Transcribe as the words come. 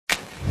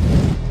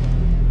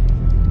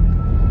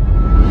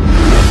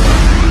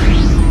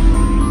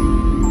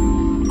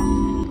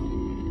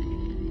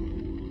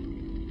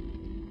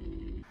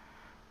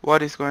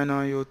What is going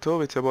on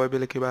YouTube? It's your boy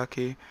Billy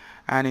Kibaki,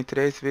 and in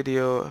today's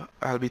video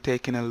I'll be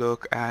taking a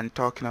look and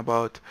talking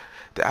about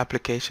the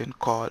application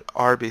called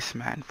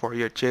OrbisMAN for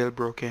your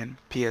jailbroken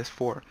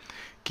PS4.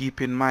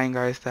 Keep in mind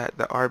guys that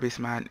the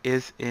OrbisMAN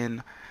is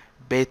in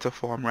beta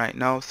form right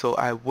now, so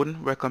I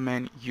wouldn't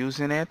recommend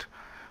using it,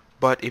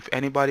 but if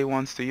anybody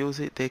wants to use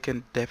it, they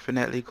can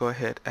definitely go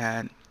ahead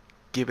and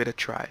give it a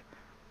try.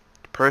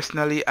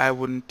 Personally, I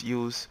wouldn't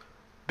use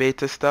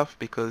beta stuff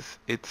because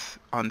it's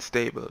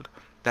unstable.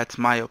 That's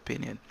my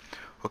opinion.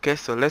 Okay,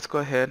 so let's go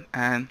ahead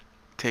and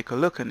take a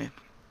look at it.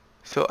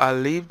 So I'll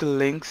leave the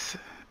links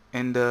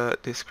in the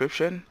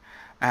description,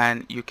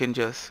 and you can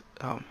just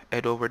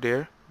head over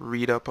there,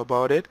 read up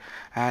about it,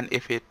 and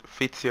if it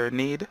fits your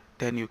need,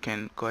 then you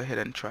can go ahead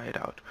and try it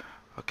out.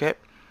 Okay,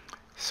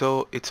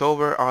 so it's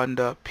over on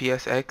the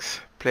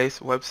PSX Place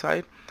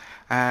website,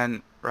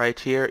 and right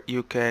here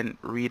you can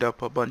read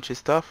up a bunch of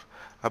stuff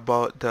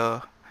about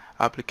the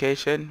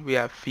application. We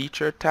have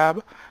feature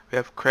tab, we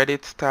have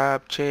credits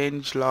tab,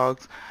 change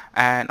logs,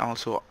 and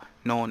also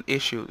known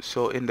issues.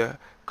 So in the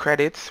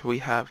credits we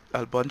have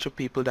a bunch of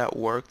people that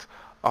worked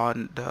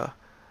on the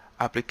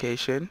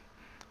application.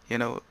 You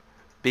know,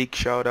 big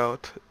shout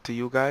out to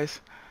you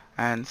guys,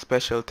 and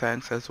special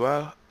thanks as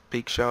well.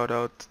 Big shout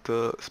out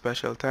to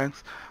special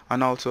thanks,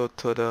 and also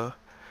to the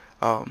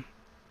um,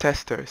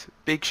 testers.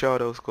 Big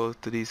shout outs goes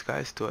to these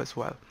guys too as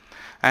well.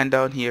 And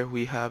down here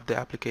we have the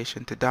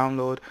application to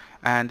download,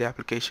 and the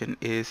application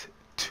is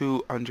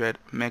 200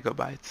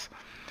 megabytes.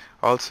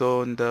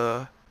 Also in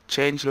the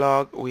change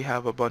log we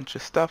have a bunch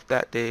of stuff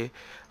that they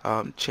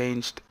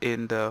changed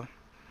in the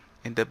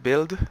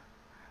build,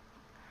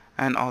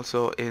 and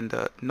also in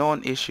the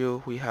known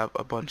issue we have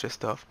a bunch of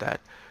stuff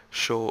that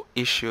show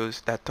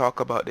issues, that talk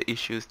about the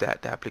issues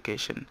that the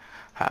application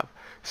have.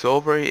 So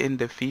over in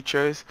the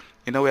features,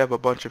 you know, we have a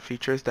bunch of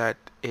features that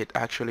it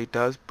actually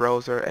does.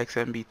 Browser,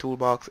 XMB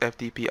toolbox,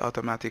 FTP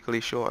automatically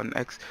show on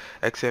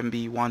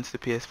XMB once the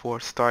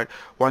PS4 start.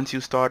 Once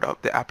you start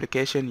up the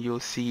application,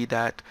 you'll see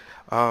that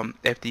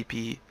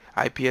FTP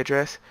IP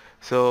address.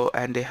 So,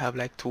 and they have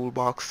like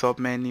toolbox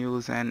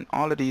submenus and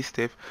all of these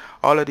stuff,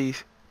 all of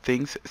these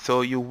things.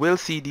 So you will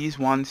see these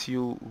once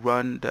you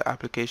run the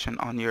application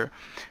on your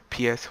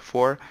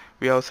PS4.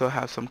 We also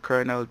have some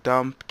kernel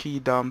dump, key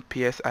dump,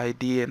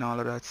 PSID, and all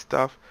of that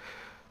stuff.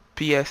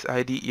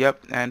 PSID,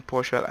 yep, and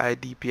PowerShell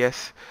ID,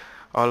 PS,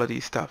 all of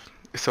these stuff.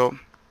 So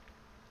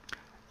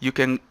you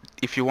can,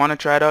 if you want to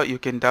try it out, you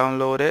can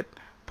download it,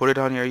 put it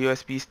on your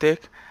USB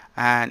stick,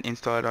 and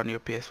install it on your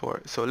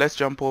PS4. So let's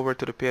jump over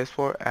to the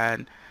PS4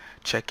 and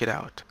check it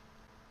out.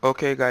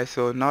 Okay guys,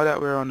 so now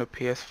that we're on the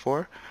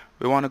PS4,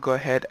 we want to go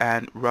ahead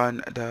and run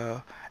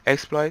the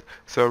exploit.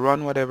 So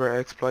run whatever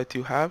exploit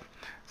you have.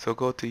 So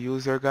go to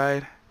user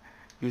guide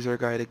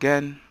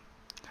again,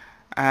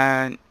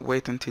 and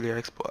wait until your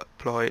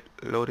exploit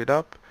loaded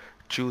up.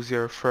 Choose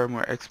your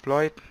firmware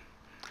exploit,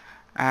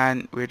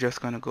 and we're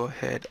just going to go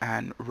ahead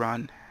and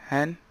run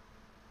hen.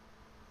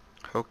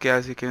 Okay,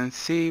 as you can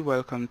see,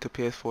 welcome to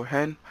PS4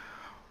 hen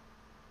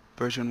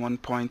version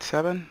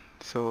 1.7.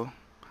 So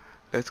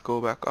let's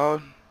go back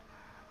out.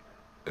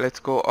 Let's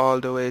go all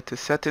the way to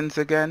settings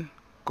again,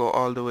 go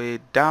all the way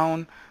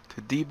down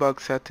to debug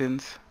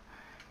settings,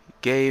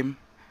 game,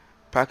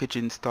 package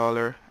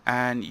installer,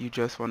 and you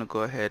just want to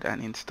go ahead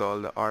and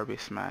install the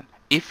OrbisMAN.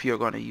 If you're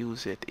going to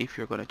use it, if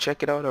you're going to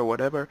check it out or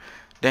whatever,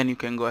 then you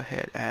can go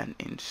ahead and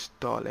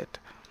install it.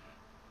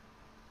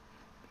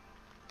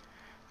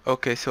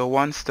 Okay, so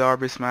once the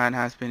OrbisMAN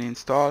has been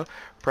installed,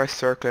 press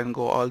circle and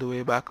go all the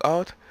way back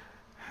out,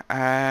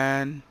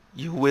 and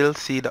you will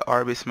see the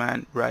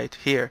OrbisMAN right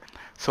here.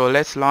 So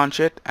let's launch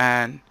it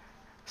and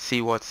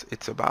see what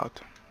it's about.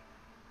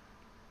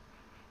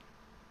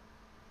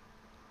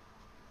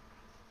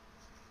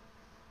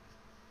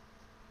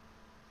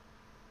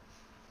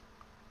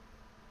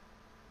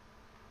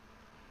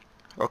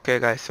 Okay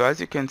guys, so as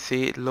you can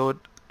see, it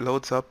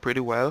loads up pretty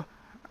well.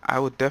 I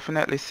would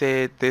definitely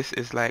say this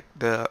is like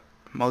the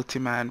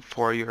Multiman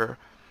for your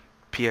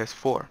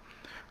PS4.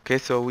 Okay,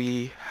 so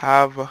we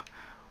have,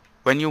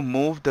 when you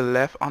move the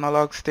left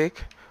analog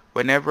stick,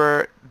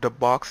 whenever the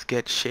box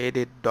gets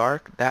shaded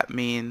dark, that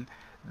means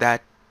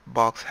that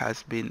box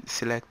has been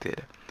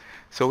selected.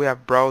 So we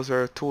have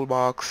browser,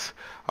 toolbox,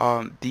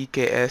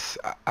 DKS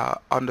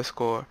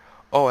underscore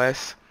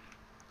OS,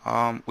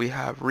 we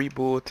have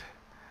reboot,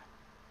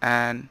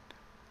 and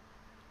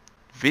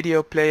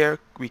video player.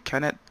 We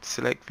cannot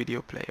select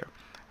video player.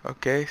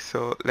 Okay,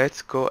 so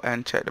let's go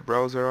and check the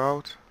browser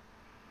out.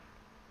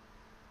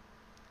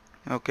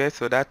 Okay,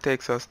 so that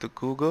takes us to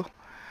Google,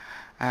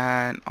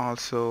 and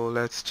also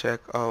let's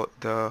check out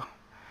the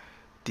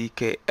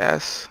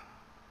DKS.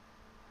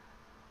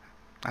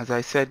 As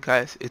I said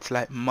guys, it's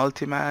like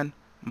Multiman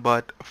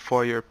but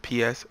for your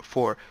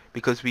PS4,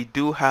 because we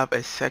do have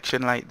a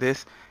section like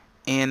this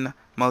in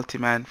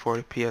Multiman for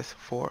the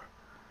PS4,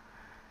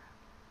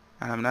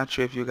 and I'm not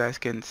sure if you guys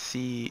can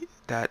see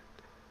that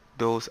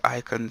those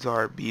icons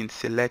are being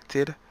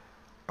selected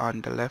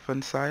on the left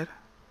hand side.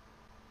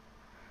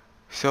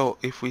 So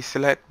if we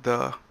select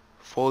the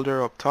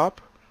folder up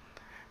top,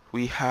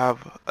 we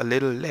have a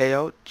little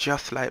layout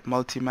just like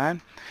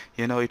Multiman.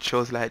 You know, it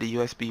shows like the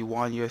USB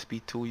 1,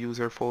 USB 2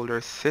 user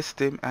folder,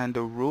 system, and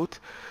the root.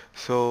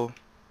 So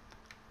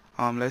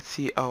let's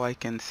see how I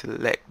can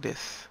select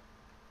this.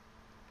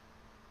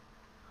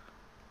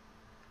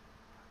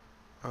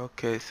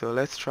 Okay, so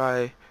let's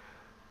try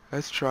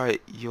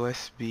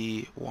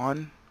USB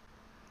 1,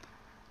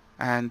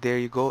 and there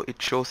you go.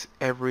 It shows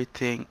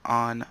everything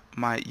on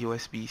my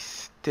USB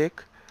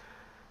stick.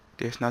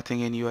 There's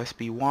nothing in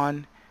USB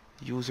 1,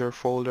 user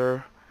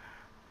folder.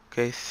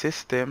 Okay,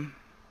 system,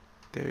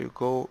 there you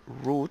go,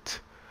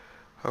 root.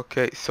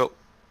 Okay, so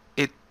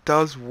it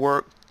does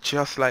work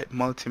just like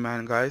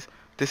Multiman, guys.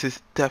 This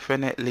is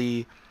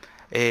definitely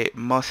a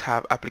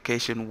must-have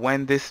application.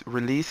 When this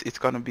release, it's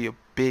gonna be a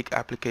big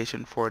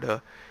application for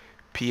the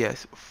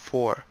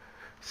PS4.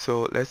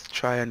 So let's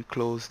try and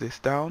close this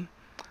down.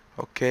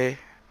 Okay,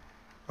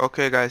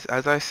 guys,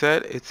 as I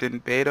said, it's in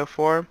beta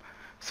form,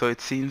 so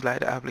it seems like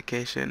the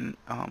application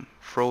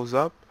froze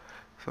up.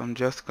 So I'm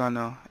just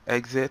gonna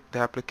exit the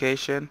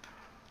application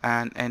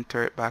and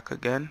enter it back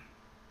again.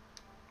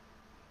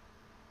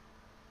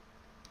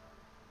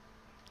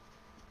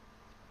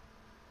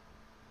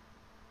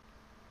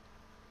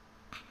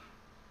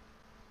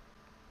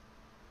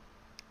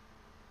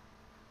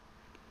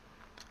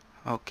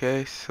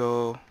 Okay,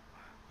 so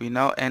we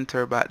now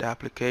enter back the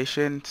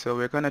application. So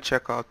we're gonna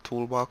check out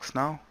Toolbox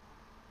now.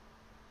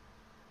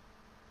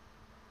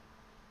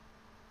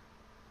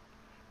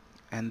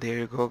 And there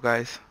you go,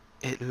 guys.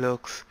 It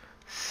looks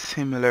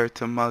similar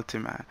to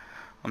Multiman.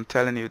 I'm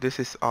telling you, this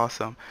is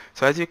awesome.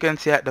 So as you can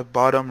see at the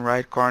bottom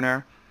right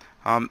corner,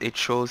 it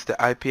shows the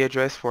IP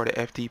address for the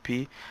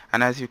FTP,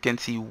 and as you can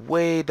see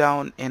way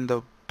down in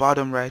the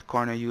bottom right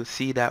corner, you'll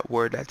see that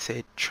word that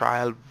said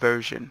trial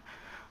version.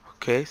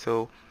 Okay,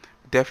 so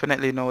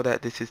definitely know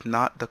that this is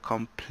not the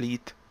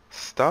complete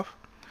stuff.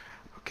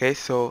 Okay,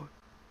 so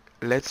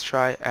let's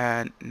try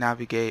and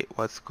navigate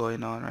what's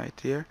going on right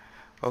here.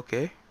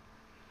 Okay,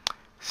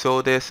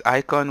 so this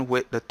icon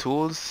with the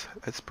tools,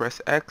 let's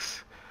press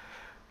X.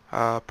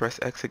 Press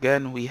X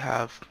again. We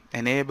have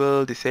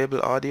enable,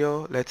 disable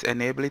audio. Let's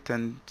enable it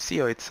and see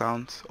how it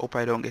sounds. Hope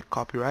I don't get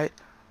copyright.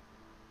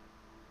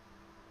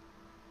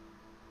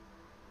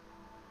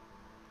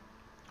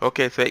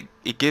 Okay, so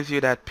it gives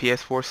you that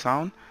PS4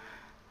 sound.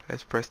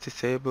 Let's press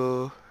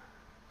disable.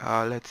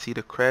 Let's see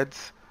the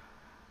creds.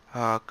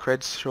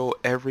 Creds show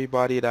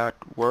everybody that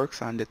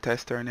works on the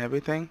tester and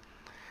everything.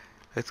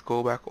 Let's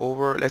go back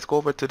over. Let's go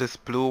over to this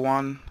blue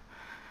one.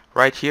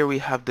 Right here we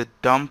have the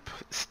dump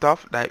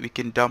stuff that we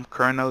can dump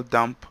kernel,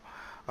 dump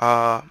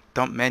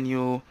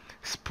menu,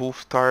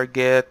 spoof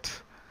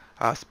target,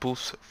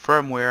 spoof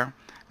firmware,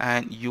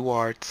 and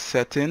UART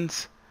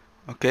settings.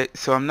 Okay,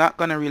 so I'm not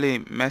gonna really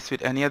mess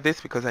with any of this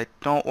because I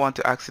don't want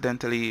to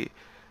accidentally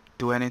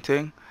do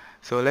anything.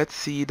 So let's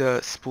see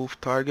the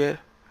spoof target.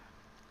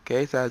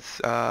 Okay, so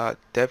that's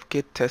dev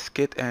kit, test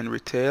kit, and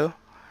retail.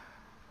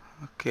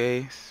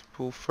 Okay,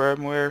 spoof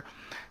firmware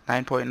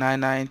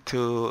 9.99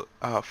 to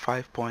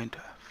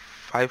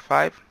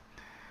 5.55,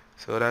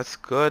 so that's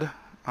good.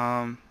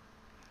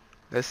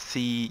 Let's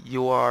see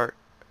UART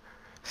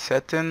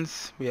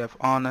settings. We have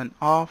on and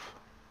off.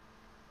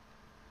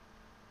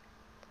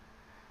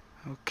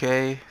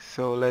 Okay,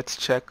 so let's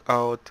check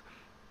out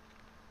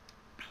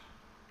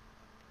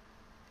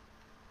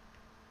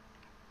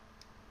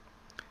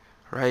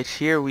right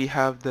here. We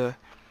have the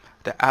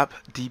app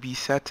DB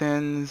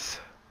settings,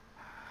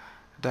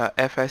 the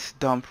FS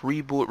dump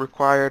reboot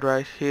required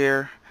right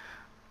here,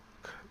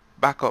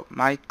 backup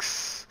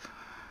mics,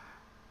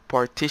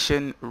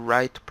 partition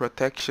write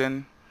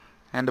protection,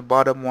 and the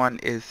bottom one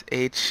is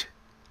it's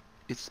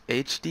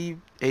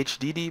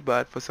HDD,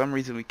 but for some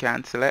reason we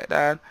can't select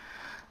that.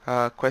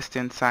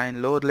 Question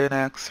sign, load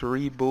Linux,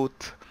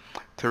 reboot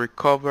to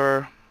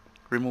recover,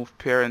 remove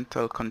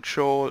parental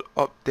control,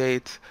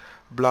 update,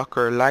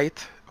 blocker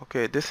light.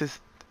 Okay, this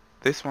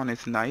one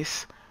is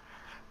nice.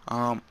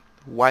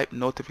 Wipe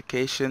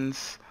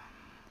notifications.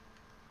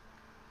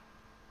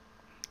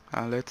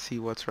 Let's see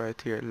what's right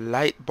here.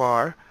 Light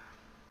bar.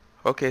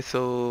 Okay,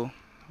 so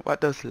what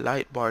does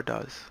light bar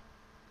does?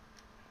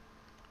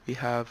 We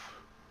have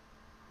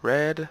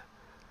red,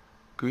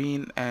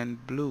 green,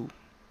 and blue.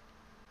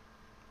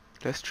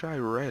 Let's try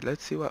red.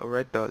 Let's see what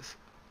red does.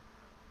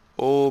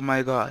 Oh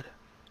my god.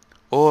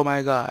 Oh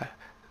my god.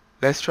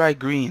 Let's try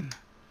green.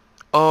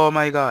 Oh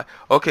my god.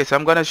 Okay, so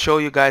I'm gonna show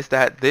you guys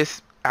that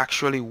this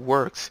actually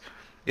works.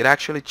 It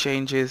actually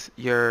changes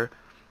the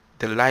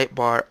light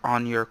bar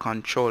on your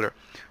controller.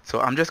 So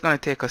I'm just gonna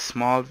make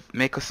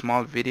a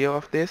small video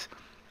of this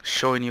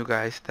showing you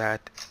guys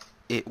that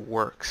it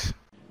works.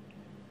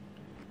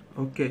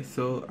 Okay,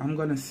 so I'm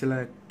gonna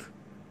select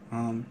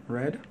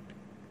red.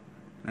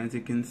 As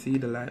you can see,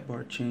 the light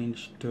bar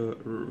changed to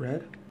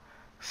red.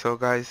 So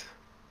guys,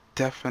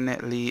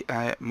 definitely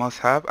I must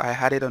have. I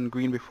had it on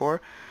green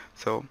before,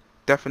 so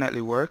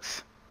definitely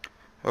works.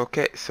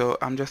 Okay, so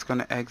I'm just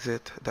gonna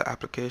exit the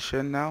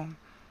application now.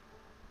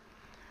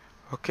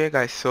 Okay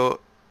guys,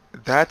 so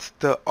that's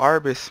the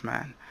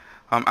OrbisMAN.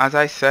 As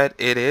I said,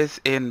 it is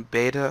in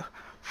beta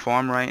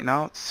form right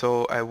now,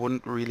 so I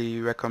wouldn't really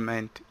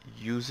recommend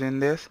using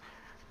this.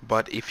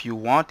 But if you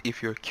want,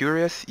 if you're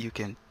curious, you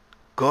can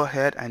go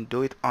ahead and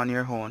do it on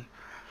your own.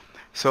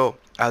 So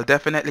I'll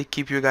definitely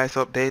keep you guys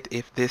updated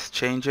if this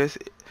changes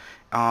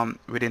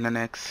within the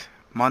next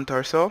month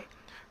or so.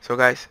 So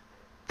guys,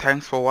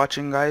 thanks for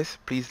watching guys.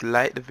 Please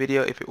like the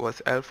video if it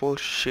was helpful,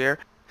 share,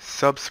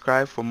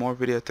 subscribe for more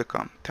video to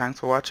come. Thanks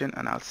for watching,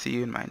 and I'll see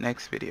you in my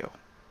next video.